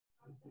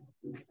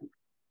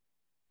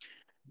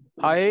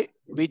Hi,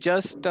 we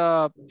just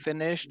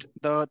finished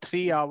the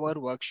 3-hour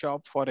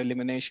workshop for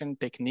elimination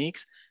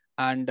techniques,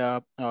 and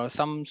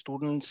some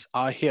students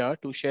are here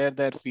to share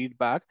their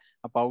feedback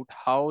about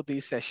how the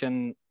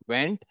session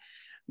went.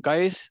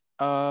 Guys,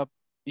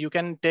 you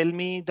can tell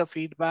me the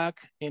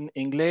feedback in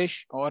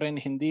English or in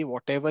Hindi,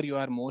 whatever you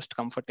are most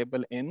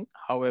comfortable in,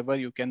 however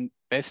you can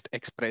best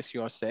express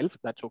yourself,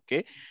 that's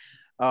okay.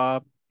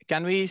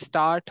 Can we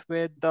start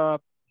with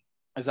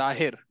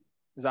Zahir?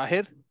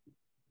 Zahir,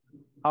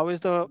 how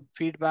is the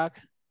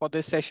feedback for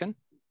this session?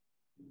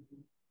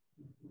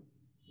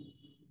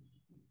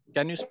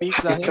 Can you speak,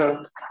 Zahir?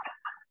 Sir.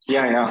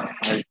 Yeah,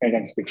 I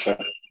can speak, sir.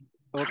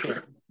 Okay.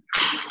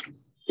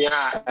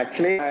 Yeah,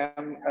 actually, I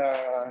am,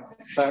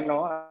 sir,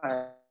 no.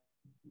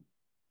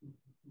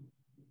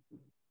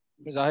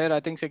 Zahir,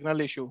 I think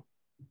signal issue.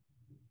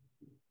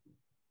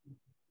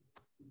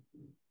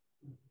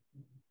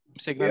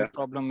 Signal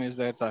problem is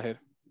there, Zahir.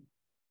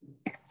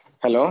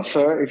 Hello,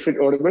 sir. Is it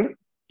audible?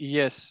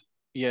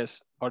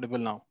 Yes, audible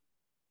now.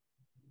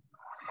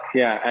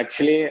 Yeah,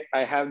 actually,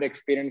 I have the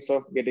experience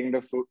of getting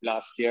the food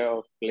last year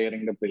of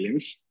clearing the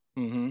prelims.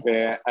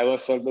 Where I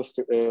was also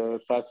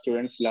such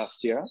students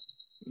last year.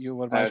 You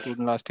were my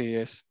student last year,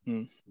 yes.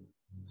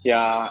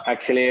 Yeah,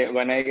 actually,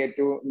 when I get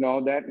to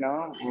know that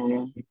now,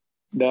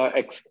 the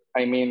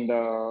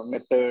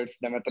methods,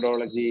 the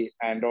methodology,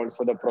 and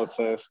also the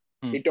process,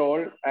 it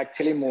all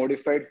actually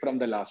modified from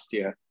the last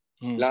year.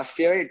 Last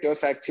year, it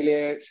was actually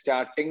a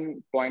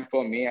starting point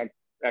for me,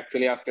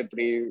 actually, after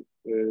 3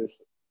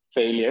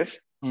 failures.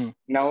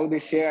 Now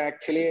this year,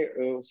 actually,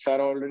 sir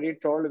already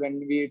told when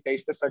we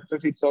taste the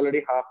success, it's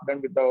already half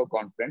done with our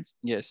conference.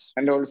 Yes.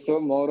 And also,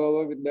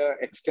 moreover, with the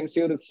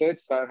extensive research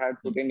sir had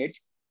put in it,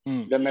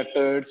 the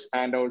methods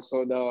and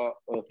also the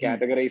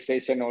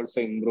categorization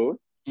also improved.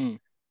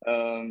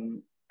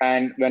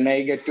 And when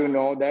I get to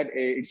know that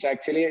it's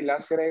actually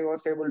last year I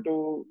was able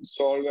to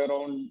solve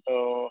around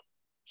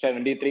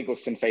 73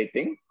 questions, I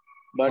think.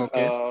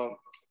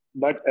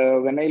 But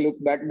when I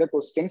look back the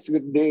questions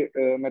with the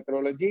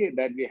methodology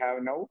that we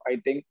have now, I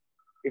think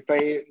if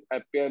I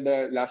appear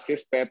the last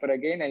year's paper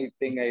again, I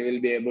think I will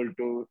be able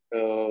to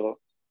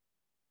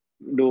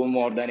do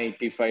more than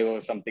 85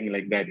 or something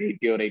like that,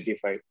 80 or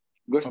 85.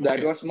 Because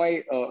that was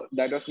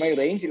my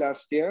range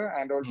last year,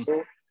 and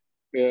also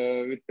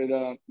with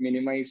the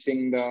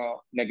minimizing the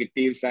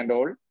negatives and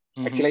all.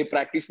 Actually, I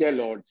practiced a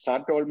lot.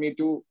 Sir told me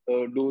to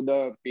do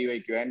the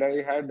PYQ, and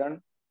I had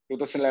done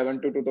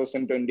 2011 to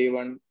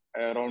 2021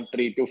 around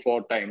 3 to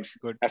 4 times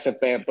as a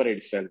paper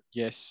itself.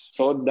 Yes.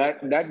 So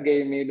that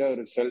gave me the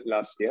result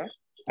last year,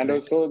 and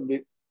also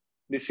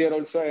this year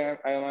also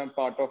I am a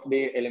part of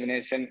the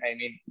elimination. I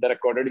mean the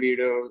recorded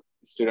video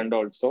student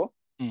also.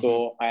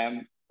 So I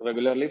am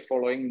regularly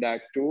following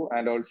that too,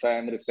 and also I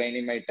am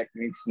refining my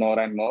techniques more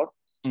and more.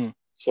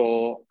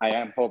 So I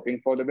am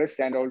hoping for the best,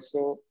 and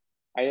also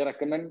I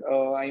recommend.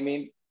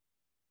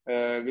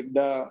 With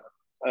the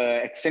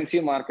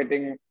extensive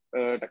marketing,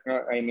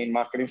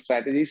 marketing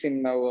strategies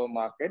in our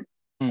market,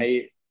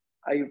 I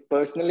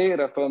personally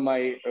refer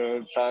my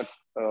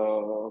SaaS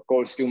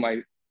course to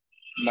my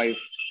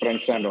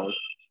friends and all.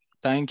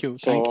 Thank you.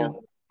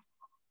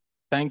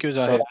 Thank you,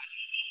 Zahir.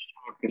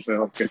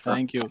 Okay, sir.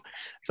 Thank you.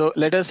 So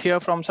let us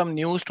hear from some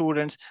new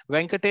students.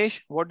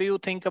 Venkatesh, what do you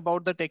think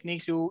about the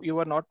techniques? You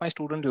were not my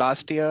student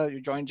last year.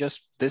 You joined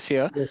just this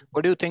year. Yes.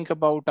 What do you think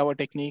about our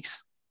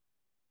techniques?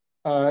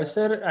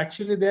 Sir,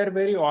 actually, they are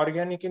very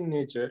organic in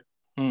nature.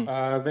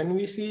 When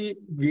we see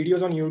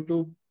videos on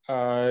YouTube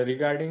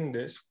regarding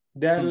this,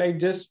 they are like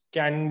just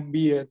can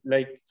be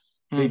like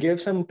they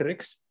give some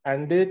tricks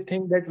and they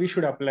think that we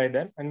should apply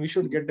them and we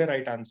should get the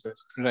right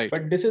answers. Right.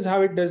 But this is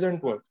how it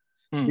doesn't work.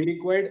 We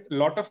required a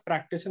lot of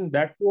practice, and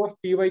that too of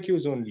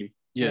PYQs only.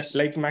 Yes.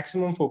 Like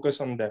maximum focus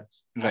on them.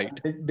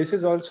 Right. This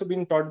has also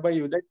been taught by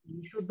you that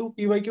you should do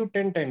PYQ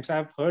 10 times.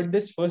 I've heard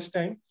this first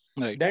time.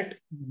 Right. That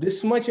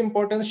this much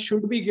importance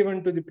should be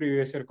given to the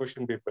previous year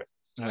question paper.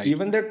 Right.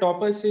 Even the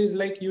topper says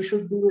like you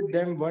should do with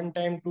them 1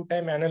 time, 2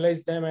 time,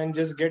 analyze them and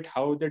just get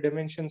how the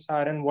dimensions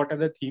are and what are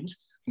the themes.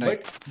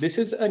 Right. But this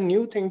is a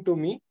new thing to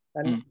me,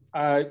 and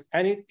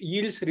it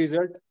yields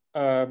result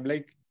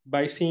like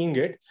by seeing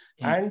it.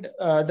 And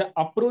the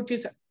approach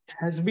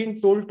has been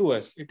told to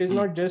us. It is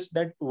not just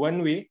that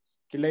one way,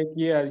 like,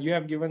 yeah, you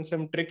have given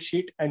some trick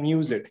sheet and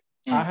use it.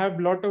 I have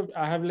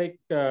like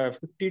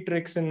 50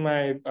 tricks in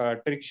my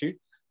trick sheet,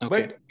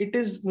 but it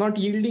is not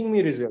yielding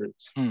me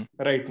results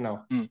right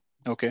now.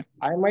 Okay.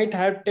 I might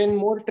have 10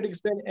 more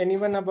tricks than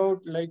anyone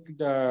about like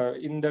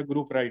in the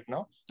group right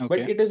now, but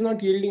it is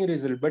not yielding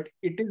result. But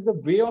it is the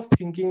way of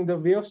thinking, the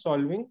way of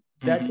solving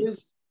that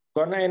is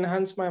gonna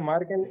enhance my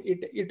mark, and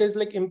it is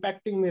like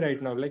impacting me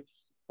right now. Like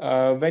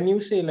when you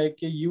say like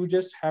you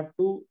just have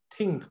to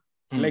think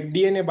like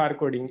DNA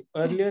barcoding.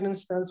 Earlier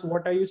instance,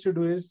 what I used to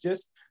do is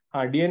just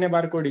DNA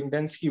barcoding,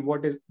 then see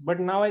what is. But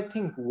now I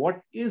think,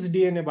 what is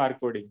DNA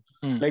barcoding?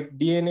 Like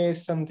DNA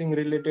is something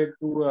related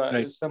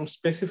to some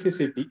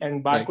specificity,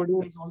 and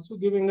barcoding is also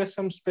giving us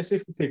some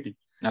specificity.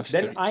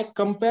 Absolutely. Then I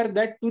compare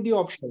that to the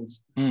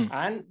options,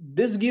 and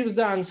this gives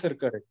the answer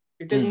correct.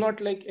 It is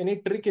not like any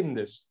trick in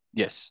this.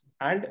 Yes.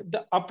 And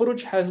the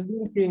approach has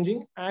been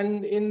changing,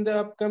 and in the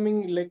upcoming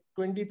like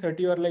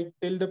 2030 or like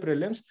till the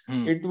prelims,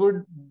 it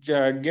would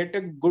get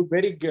a good,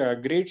 very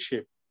great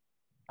shape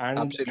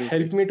and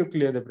help me to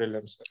clear the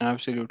prelims. Sir.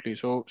 Absolutely.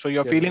 So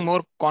you're feeling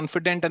more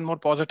confident and more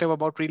positive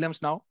about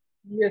prelims now?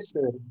 Yes,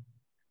 sir.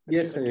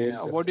 Yes, sir.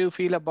 Yes, sir. What do you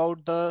feel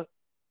about the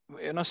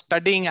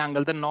studying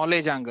angle, the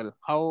knowledge angle?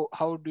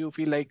 How do you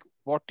feel like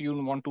what you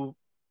want to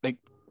like?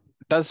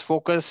 Does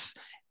focus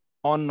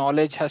on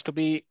knowledge has to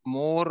be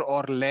more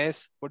or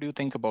less? What do you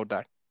think about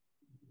that?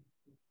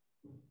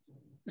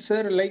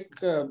 Sir, like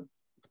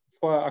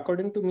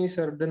according to me,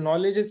 sir, the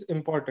knowledge is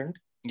important.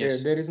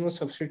 Yes. There is no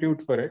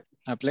substitute for it.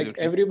 Absolutely. Like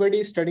everybody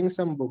is studying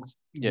some books.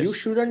 Yes. You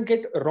shouldn't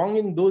get wrong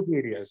in those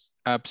areas.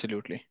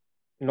 Absolutely.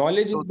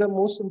 Knowledge is the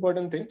most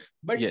important thing,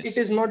 but it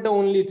is not the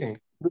only thing.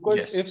 Because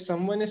if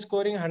someone is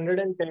scoring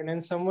 110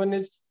 and someone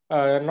is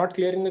not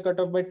clearing the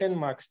cutoff by 10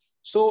 marks,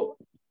 so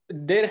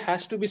there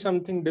has to be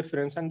something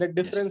difference, and the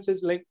difference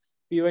is like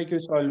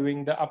PYQ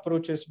solving, the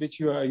approaches which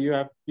you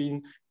have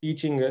been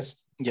teaching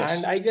us.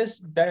 And I guess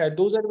that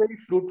those are very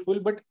fruitful,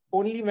 but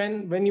only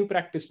when you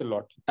practice a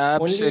lot.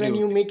 Absolutely. Only when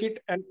you make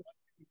it. And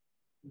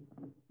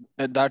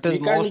that is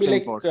most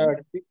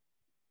important.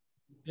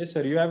 Yes,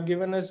 sir. You have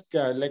given us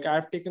like I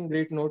have taken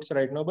great notes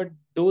right now, but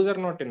those are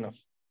not enough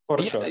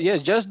for sure.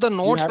 Yes, just the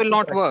notes will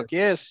not work.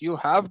 Yes, you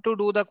have to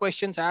do the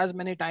questions as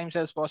many times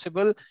as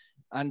possible,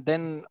 and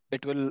then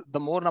it will. The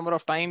more number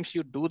of times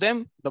you do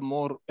them, the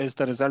more is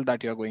the result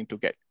that you are going to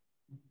get.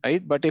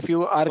 Right. But if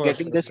you are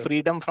getting this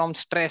freedom from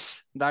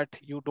stress that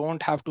you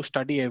don't have to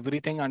study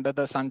everything under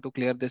the sun to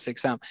clear this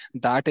exam,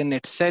 that in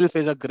itself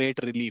is a great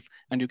relief.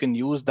 And you can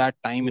use that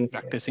time in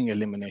practicing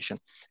elimination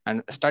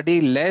and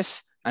study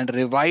less and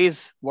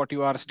revise what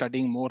you are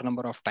studying more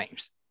number of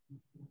times.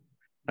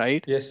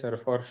 Right? Yes, sir,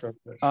 for sure.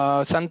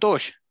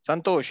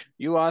 Santosh,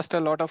 you asked a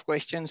lot of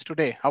questions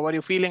today. How are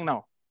you feeling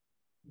now?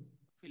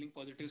 Feeling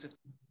positive, sir.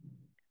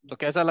 तो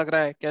कैसा लग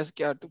रहा है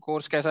क्या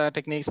course कैसा है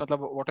techniques मतलब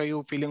what are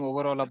you feeling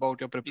overall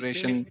about your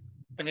preparation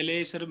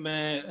पहले सर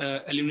मैं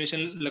एलिमिनेशन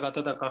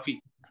लगाता था काफी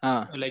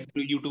like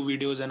YouTube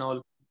videos and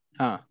all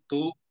तो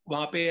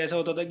वहां पे ऐसा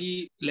होता था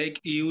कि लाइक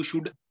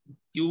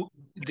यू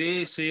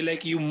दे से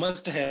like you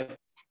must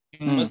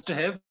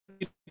have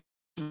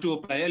to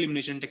apply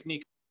elimination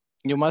technique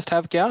you must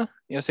have क्या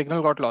your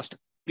signal got lost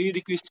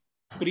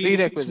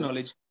prerequisite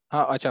knowledge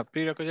हाँ अच्छा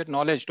prerequisite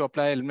knowledge to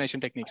apply elimination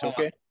techniques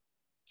okay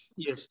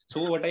Yes.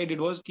 So what I did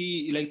was कि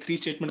like 3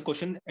 statement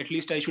question at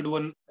least I should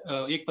one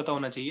एक पता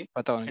होना चाहिए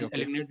and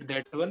eliminate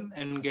that one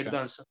and get the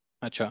answer.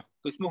 अच्छा.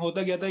 तो इसमें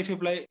होता क्या था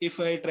if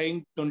I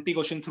trying 20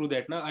 question through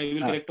that ना I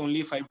will correct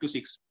only 5 to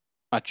 6.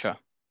 अच्छा.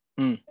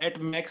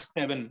 At max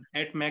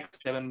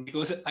 7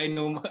 because I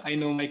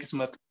know my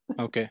किस्मत.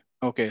 Okay.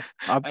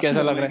 अब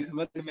कैसा लग रहा है?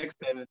 किस्मत max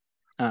 7.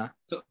 हाँ.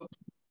 So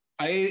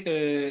I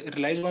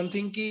realized one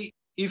thing कि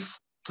if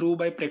through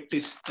by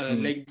practice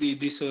like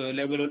this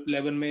level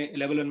 1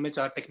 में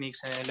 4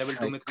 techniques हैं, level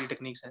 2 में 3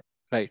 techniques हैं.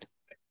 Right.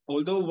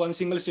 Although one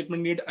single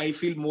statement need I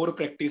feel more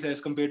practice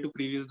as compared to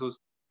previous those.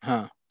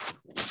 हाँ.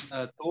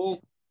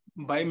 तो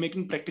by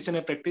making practice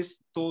and practice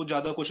तो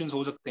ज्यादा questions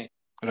हो सकते हैं.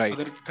 Right.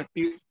 अगर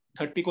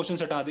 30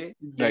 questions हटा दे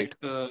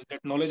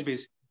that knowledge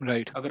base.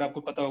 Right. अगर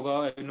आपको पता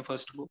होगा in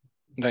first को.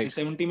 Right.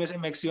 70 में से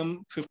maximum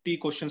 50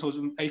 questions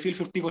I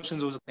feel 50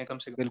 questions हो सकते हैं कम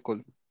से कम.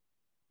 बिल्कुल.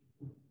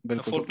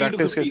 40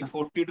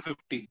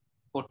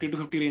 to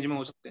 50 रेंज में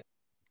हो सकते हैं.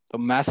 तो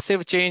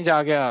मैसिव चेंज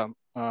आ गया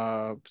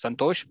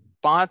संतोष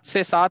 5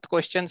 से 7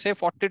 क्वेश्चन से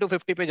 40 to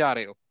 50 पे जा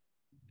रहे हो.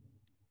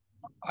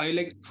 I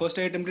like first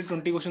I attempted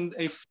 20 questions.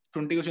 If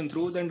 20 questions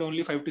through, then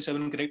only 5 to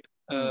 7 correct.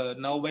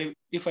 Now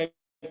if I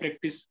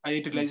practice,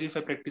 I realize if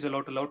I practice a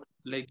lot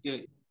like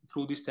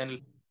through this channel,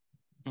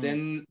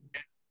 then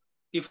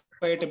if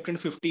I attempted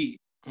 50,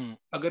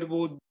 अगर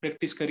वो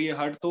practice करिए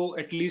hard तो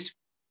at least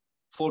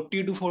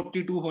 40 to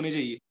 42 होने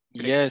चाहिए.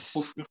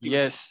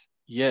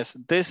 Yes.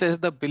 This is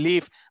the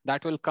belief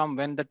that will come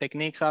when the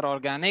techniques are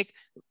organic.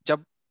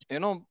 जब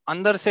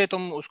अंदर से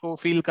तुम उसको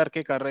feel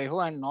करके कर रहे हो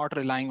and not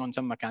relying on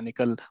some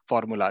mechanical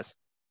formulas.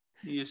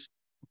 Yes.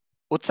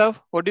 Utsav,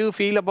 what do you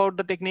feel about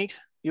the techniques?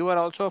 You are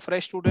also a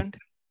fresh student.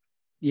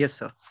 Yes,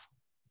 sir.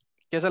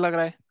 कैसा लग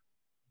रहा है?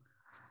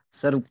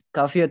 सर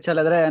काफी अच्छा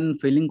लग रहा है एंड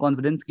फीलिंग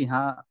कॉन्फिडेंस कि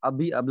हाँ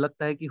अब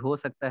लगता है कि हो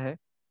सकता है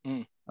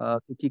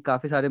क्योंकि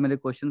काफी सारे मेरे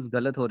क्वेश्चंस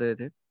गलत हो रहे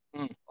थे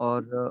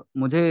और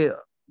मुझे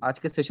आज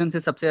के सेशन से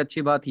सबसे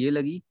अच्छी बात ये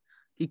लगी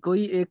कि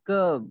कोई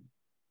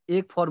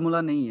एक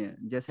फॉर्मूला नहीं है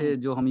जैसे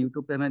जो हम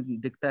यूट्यूब पे हमें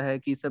दिखता है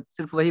कि सब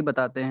सिर्फ वही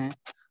बताते हैं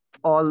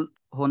ऑल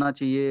होना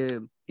चाहिए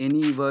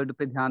एनी वर्ड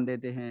पे ध्यान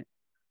देते हैं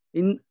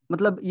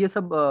मतलब ये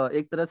सब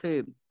एक तरह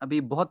से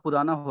अभी बहुत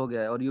पुराना हो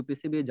गया है और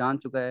यूपीएससी भी जान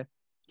चुका है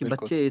कि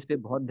बच्चे इस पे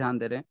बहुत ध्यान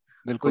दे रहे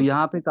हैं तो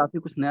यहाँ पे काफी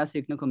कुछ नया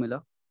सीखने को मिला.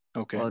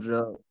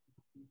 और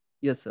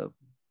यस सर.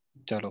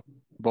 चलो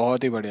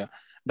बहुत ही बढ़िया.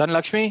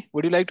 Dhanlakshmi,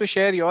 would you like to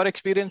share your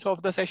experience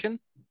of the session?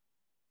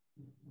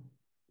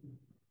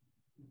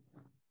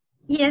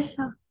 Yes,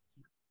 sir.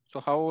 So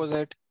how was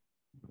it?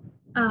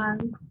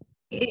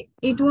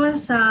 It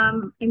was, I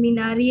mean,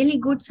 really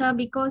good, sir,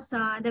 because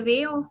the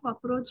way of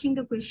approaching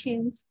the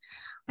questions,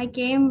 I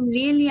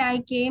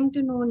came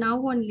to know now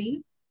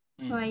only.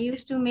 So I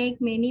used to make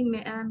many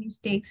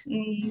mistakes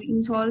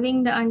in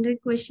solving the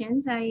 100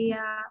 questions.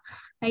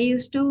 I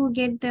used to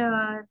get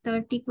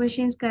 30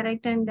 questions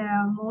correct, and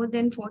more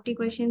than 40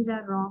 questions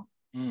are wrong.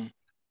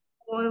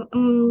 Well,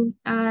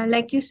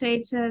 like you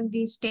said,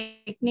 these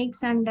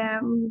techniques, and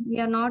we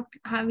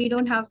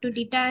don't have to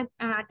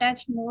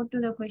attach more to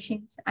the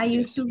questions. I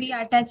used to be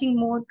attaching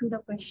more to the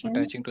questions.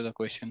 Attaching to the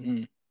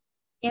question.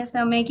 Yes,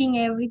 I'm making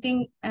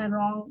everything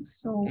wrong.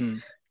 So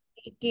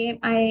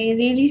I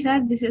really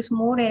said this is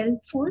more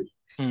helpful.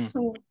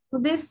 So to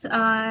this,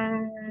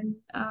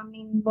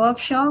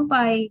 workshop,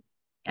 I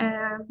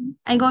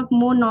got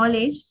more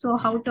knowledge. So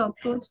how to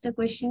approach the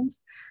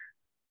questions.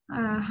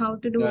 How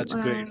to do. That's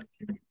great.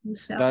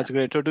 That's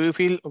great. So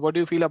what do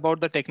you feel about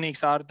the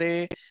techniques? Are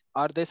they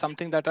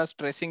something that are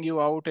stressing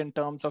you out in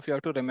terms of you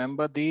have to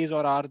remember these,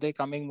 or are they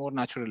coming more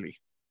naturally?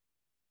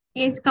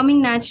 It's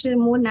coming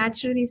more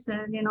naturally,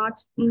 sir. They're not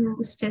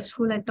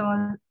stressful at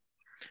all.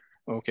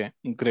 Okay,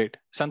 great.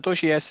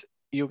 Santosh, yes,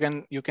 you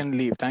can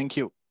leave. Thank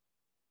you.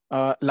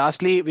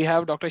 Lastly, we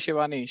have Dr.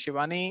 Shivani.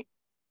 Shivani,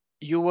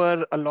 you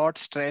were a lot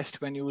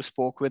stressed when you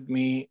spoke with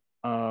me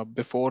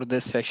before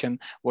this session.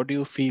 What do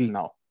you feel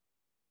now?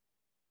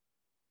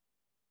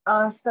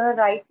 Sir,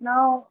 right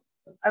now,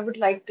 I would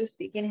like to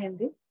speak in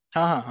Hindi.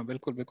 हाँ,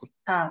 बिल्कुल.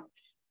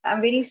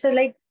 I'm very, sir,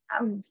 like,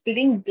 I'm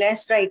feeling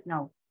blessed right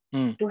now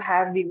to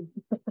have you.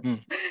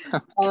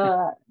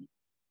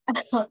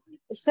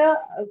 Sir,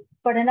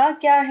 पढ़ना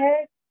क्या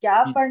है,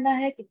 क्या पढ़ना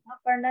है, कितना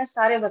पढ़ना है,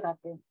 सारे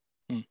बताते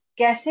हैं.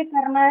 कैसे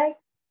करना है,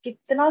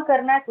 कितना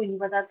करना है, कोई नहीं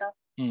बताता.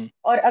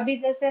 और अभी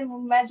जैसे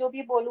मैं जो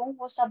भी बोलूं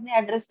वो सबने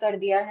एड्रेस कर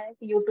दिया है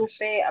कि यूट्यूब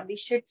पे अभी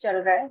शिट चल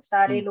रहा है.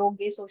 सारे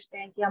लोग ये सोचते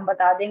हैं कि हम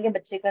बता देंगे,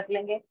 बच्चे कर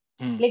लेंगे.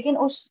 लेकिन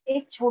उस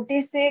एक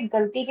छोटी से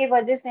गलती की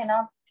वजह से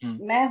ना,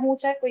 मैं हूँ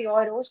चाहे कोई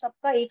और हो,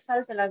 सबका 1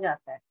 साल चला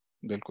जाता है.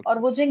 और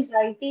वो जो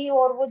एंजाइटी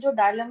और वो जो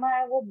डायलेमा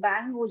है वो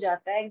बैंग हो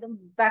जाता है, एकदम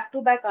बैक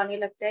टू बैक आने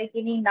लगता है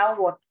कि नहीं, नाउ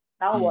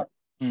व्हाट.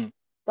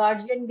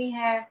 गार्जियन भी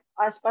है,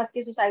 आसपास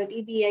की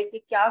सोसाइटी भी है कि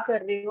क्या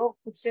कर रहे हो,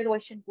 खुद से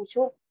क्वेश्चन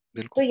पूछो.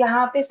 तो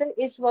यहाँ पे सर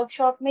इस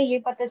वर्कशॉप में ये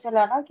पता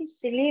चला ना कि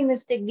silly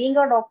mistake, being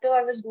a doctor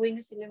I was doing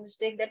a silly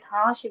mistake that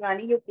हाँ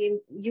Shivani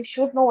you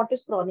should know what is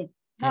chronic.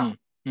 हाँ,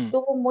 तो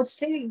वो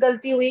मुझसे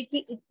गलती हुई कि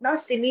इतना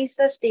सिली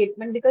सा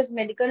स्टेटमेंट, बिकॉज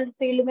मेडिकल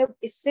फील्ड में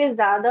इससे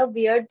ज्यादा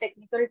वियर्ड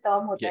टेक्निकल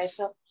टर्म होता है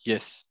सर,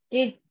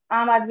 कि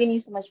आम आदमी नहीं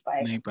समझ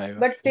पाएगा.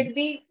 बट फिर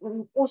भी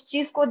उस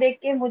चीज को देख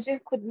के मुझे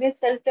खुद में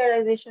सेल्फ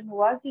रियलाइजेशन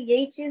हुआ कि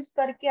यही चीज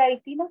करके आई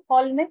थी ना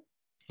हॉल में.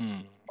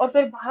 और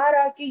फिर बाहर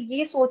आके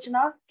ये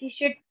सोचना कि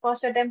शिट,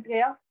 फर्स्ट अटेम्प्ट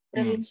गया,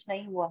 प्रेजेंस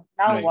नहीं हुआ,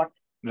 नाउ व्हाट.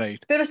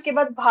 फिर उसके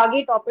बाद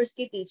भागे टॉपर्स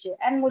के पीछे.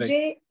 एंड मुझे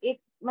एक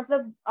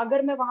मतलब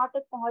अगर मैं वहां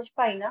तक पहुंच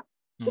पाई ना,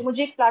 तो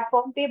मुझे एक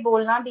प्लेटफॉर्म पे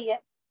बोलना भी है.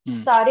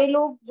 सारे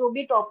लोग जो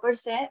भी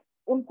टॉपर्स हैं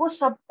उनको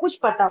सब कुछ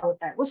पता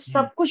होता है, वो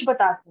सब कुछ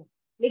बताते हैं,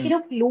 लेकिन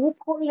वो लूप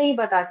होल नहीं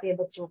बताते हैं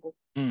बच्चों को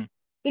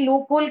कि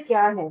लूप होल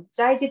क्या है.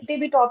 चाहे जितने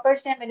भी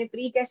टॉपर्स हैं, मैंने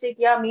प्री कैसे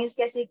किया, मेंस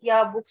कैसे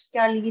किया, बुक्स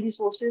क्या ली,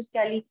 रिसोर्सेज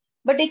क्या ली,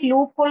 बट एक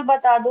लूप होल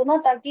बता दो ना,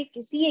 ताकि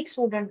किसी एक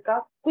स्टूडेंट का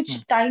कुछ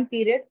टाइम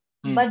पीरियड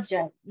बच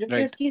जाए, जो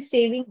कि उसकी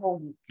सेविंग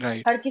होगी.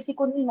 हर किसी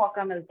को नहीं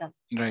मौका मिलता.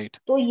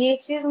 तो ये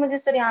चीज मुझे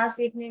सर यहाँ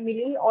सीखने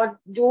मिली. और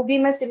जो भी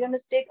मैं सिली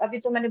मिस्टेक, अभी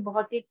तो मैंने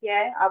बहुत ही किया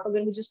है, आप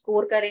अगर मुझे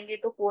स्कोर करेंगे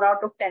तो 4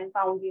 आउट ऑफ 10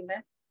 पाऊंगी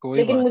मैं.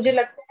 लेकिन मुझे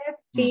लगता है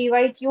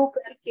PYQ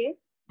करके,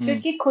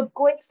 क्योंकि खुद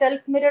को एक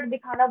सेल्फ मिरर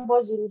दिखाना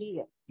बहुत जरूरी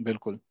है.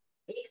 बिल्कुल.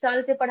 1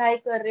 साल से पढ़ाई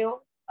कर रहे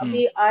हो,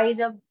 अभी आई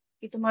जब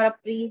कि तुम्हारा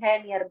प्री है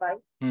नियर बाय,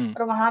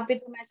 और वहां पे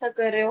तुम ऐसा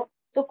कर रहे हो,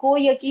 तो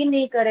कोई यकीन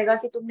नहीं करेगा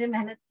कि तुमने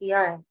मेहनत किया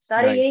है.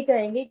 सारे यही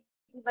कहेंगे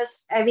कि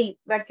बस ऐवी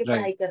बैठ के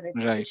पढ़ाई कर रहे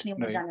हैं, कुछ नहीं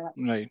हो जाने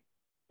वाला.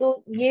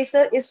 तो ये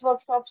सर इस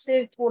वर्कशॉप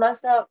से थोड़ा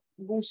सा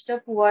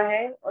बूस्टअप हुआ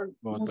है, और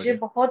मुझे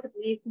बहुत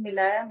रिलीफ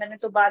मिला है. मैंने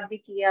तो बात भी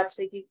की है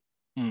आपसे कि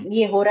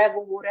ये हो रहा है,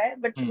 वो हो रहा है,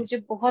 बट मुझे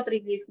बहुत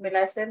रिलीफ मिला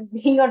है सर.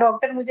 बीइंग अ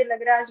डॉक्टर मुझे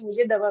लग रहा है आज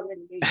मुझे दवा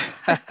मिल गई.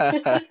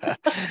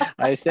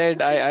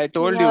 I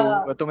told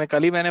you, तुम्हें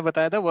कल ही मैंने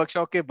बताया था,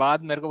 वर्कशॉप के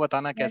बाद मेरे को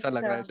बताना कैसा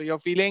लग रहा है. So you're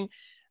feeling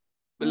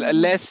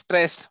less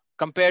stressed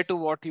compared to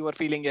what you were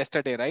feeling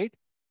yesterday, right?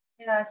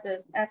 Yeah sir,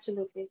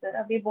 absolutely sir.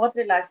 अभी बहुत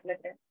रिलैक्स लग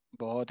रहा है.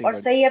 बहुत ही और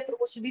सही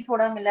अप्रोच भी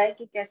थोड़ा मिला है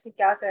कि कैसे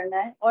क्या करना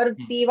है. और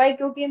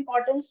PYQ की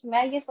इम्पोर्टेंस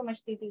मैं ये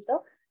समझती थी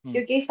सर,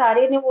 क्योंकि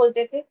सारे ने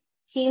बोलते थे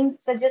थीम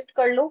सजेस्ट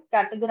कर लो,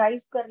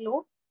 कैटेगराइज कर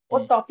लो,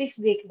 और टॉपिक्स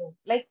देख लो.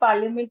 लाइक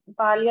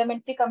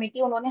पार्लियामेंट्री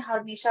कमेटी उन्होंने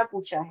हमेशा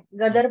पूछा है,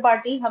 गदर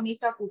पार्टी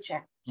हमेशा पूछा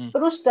है.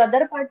 पर उस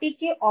गदर पार्टी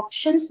के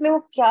ऑप्शंस में वो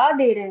क्या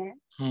दे रहे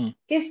हैं,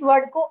 किस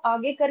वर्ड को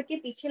आगे करके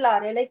पीछे ला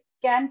रहे हैं, लाइक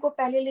कैन को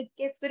पहले लिख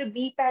के फिर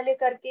बी पहले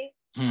करके,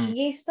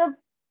 ये सब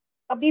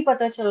अभी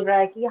पता चल रहा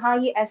है कि हाँ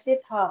ये ऐसे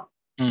था.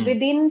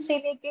 विद इन से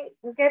लेके,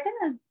 वो कहते हैं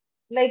ना,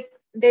 like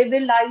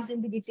devil lies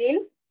in the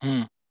detail.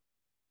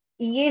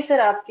 ये सर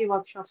आपके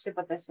वर्कशॉप से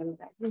पता चल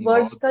रहा है.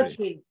 वर्ड्स का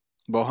खेल,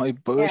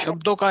 बहुत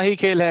शब्दों का ही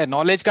खेल है,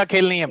 नॉलेज का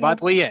खेल नहीं है.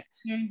 बात वही है,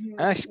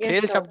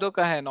 खेल शब्दों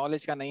का है,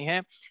 नॉलेज का नहीं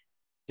है.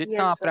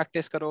 जितना आप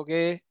प्रैक्टिस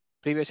करोगे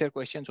प्रीवियस ईयर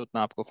क्वेश्चंस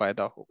उतना आपको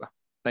फायदा होगा,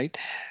 राइट?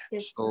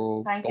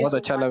 तो बहुत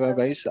अच्छा लगा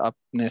गाइस,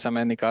 आपने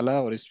समय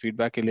निकाला और इस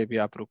फीडबैक के लिए भी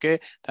आप रुके.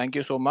 Thank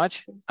you so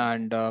much.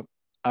 And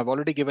I've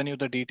already given you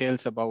the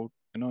details about,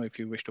 if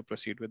you wish to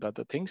proceed with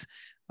other things,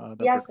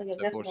 the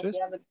courses,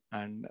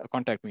 and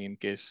contact me in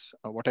case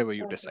whatever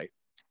you decide.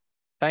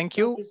 Thank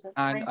you.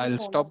 And I'll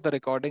stop the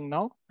recording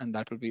now, and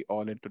that will be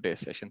all in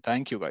today's session.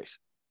 Thank you, guys.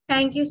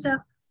 Thank you, sir.